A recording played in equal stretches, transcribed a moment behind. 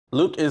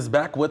Luke is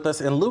back with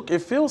us, and Luke, it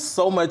feels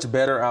so much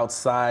better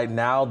outside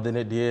now than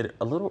it did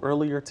a little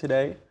earlier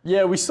today.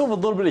 Yeah, we still have a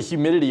little bit of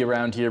humidity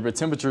around here, but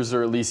temperatures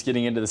are at least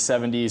getting into the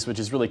 70s, which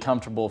is really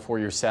comfortable for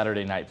your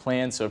Saturday night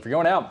plan. So if you're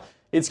going out,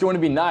 it's going to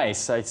be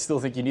nice. I still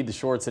think you need the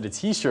shorts and a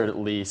t-shirt at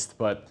least,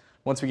 but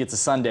once we get to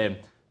Sunday,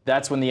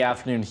 that's when the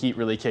afternoon heat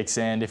really kicks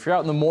in. If you're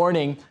out in the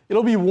morning,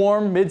 it'll be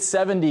warm,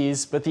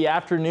 mid-70s, but the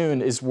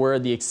afternoon is where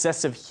the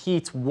excessive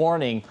heat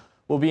warning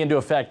will be into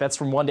effect. That's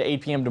from 1 to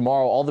 8 p.m.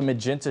 tomorrow. All the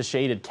magenta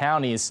shaded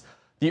counties,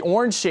 the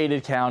orange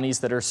shaded counties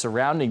that are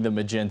surrounding the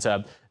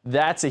magenta,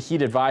 that's a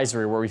heat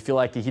advisory where we feel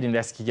like the heat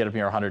index could get up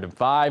near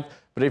 105.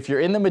 But if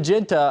you're in the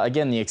magenta,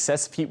 again, the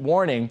excessive heat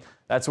warning,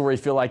 that's where we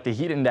feel like the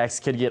heat index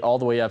could get all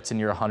the way up to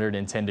near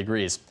 110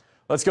 degrees.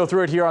 Let's go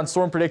through it here on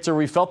Storm Predictor.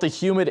 We felt the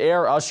humid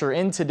air usher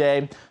in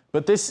today,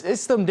 but this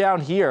system down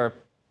here,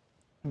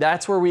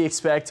 that's where we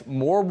expect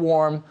more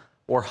warm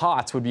or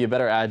hot would be a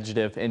better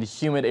adjective, and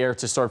humid air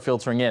to start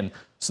filtering in.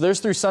 So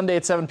there's through Sunday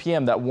at 7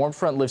 p.m. that warm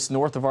front lifts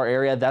north of our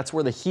area. That's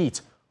where the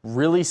heat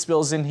really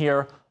spills in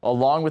here,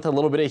 along with a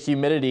little bit of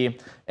humidity.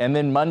 And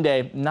then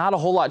Monday, not a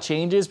whole lot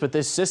changes, but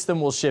this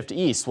system will shift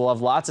east. We'll have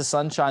lots of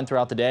sunshine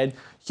throughout the day.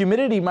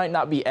 Humidity might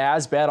not be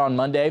as bad on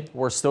Monday.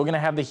 We're still going to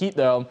have the heat,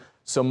 though.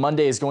 So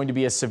Monday is going to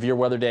be a severe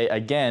weather day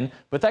again.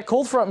 But that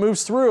cold front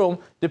moves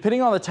through.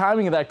 Depending on the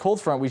timing of that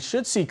cold front, we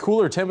should see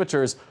cooler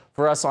temperatures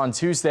for us on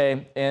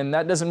Tuesday, and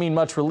that doesn't mean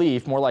much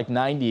relief, more like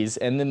 90s.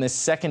 And then this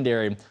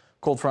secondary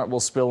cold front will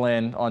spill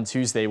in on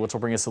Tuesday, which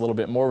will bring us a little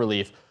bit more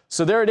relief.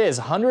 So there it is,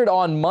 100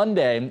 on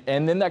Monday,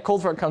 and then that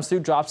cold front comes through,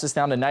 drops us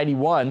down to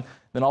 91.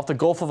 Then off the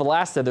Gulf of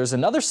Alaska, there's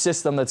another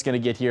system that's going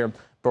to get here,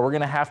 but we're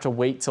going to have to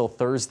wait till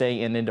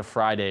Thursday and into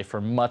Friday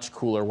for much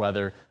cooler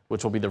weather,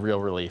 which will be the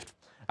real relief.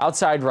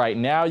 Outside right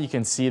now, you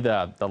can see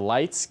the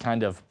lights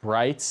kind of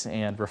bright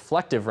and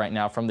reflective right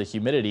now from the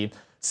humidity.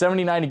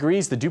 79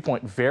 degrees, the dew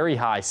point very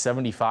high,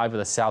 75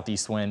 with a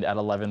southeast wind at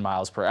 11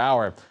 miles per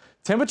hour.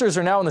 Temperatures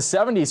are now in the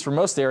 70s for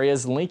most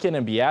areas. Lincoln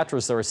and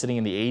Beatrice are sitting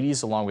in the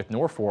 80s along with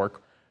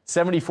Norfolk.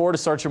 74 to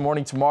start your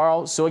morning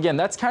tomorrow. So again,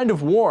 that's kind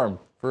of warm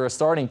for a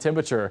starting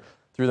temperature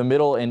through the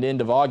middle and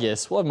end of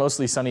August. We'll have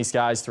mostly sunny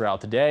skies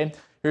throughout the day.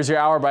 Here's your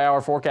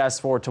hour-by-hour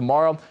forecast for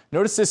tomorrow.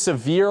 Notice this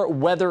severe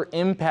weather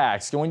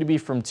impacts going to be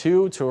from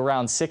 2 to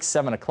around 6,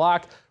 7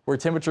 o'clock, where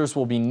temperatures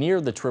will be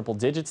near the triple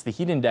digits. The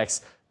heat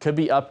index could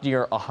be up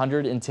near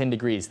 110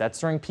 degrees. That's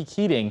during peak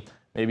heating,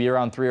 maybe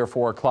around 3 or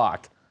 4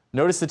 o'clock.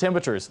 Notice the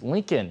temperatures.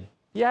 Lincoln,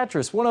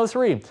 Beatrice,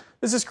 103.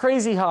 This is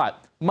crazy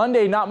hot.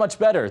 Monday, not much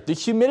better. The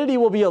humidity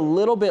will be a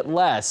little bit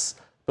less,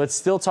 but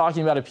still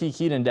talking about a peak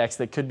heat index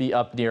that could be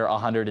up near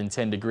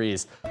 110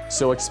 degrees.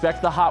 So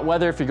expect the hot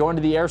weather if you're going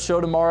to the air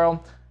show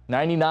tomorrow.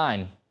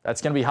 99,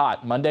 that's going to be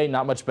hot. Monday,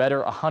 not much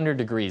better, 100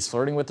 degrees,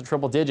 flirting with the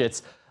triple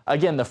digits.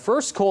 Again, the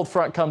first cold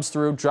front comes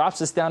through,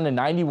 drops us down to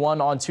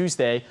 91 on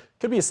Tuesday.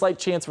 Could be a slight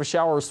chance for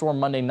shower or storm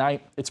Monday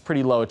night. It's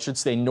pretty low. It should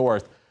stay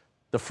north.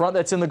 The front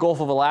that's in the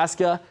Gulf of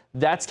Alaska,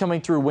 that's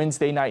coming through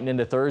Wednesday night and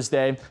into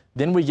Thursday.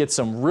 Then we get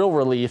some real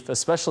relief,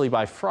 especially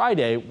by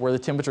Friday, where the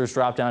temperatures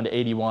drop down to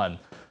 81.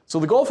 So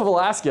the Gulf of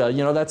Alaska,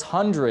 you know, that's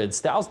hundreds,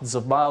 thousands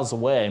of miles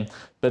away,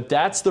 but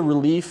that's the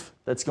relief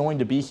that's going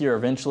to be here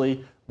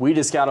eventually. We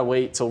just got to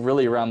wait till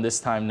really around this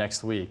time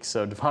next week.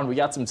 So Devon, we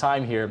got some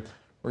time here.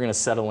 We're going to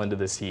settle into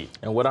this heat.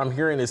 And what I'm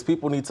hearing is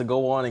people need to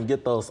go on and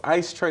get those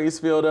ice trays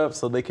filled up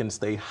so they can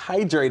stay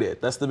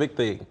hydrated. That's the big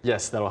thing.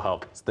 Yes, that'll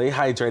help. Stay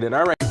hydrated.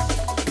 All right.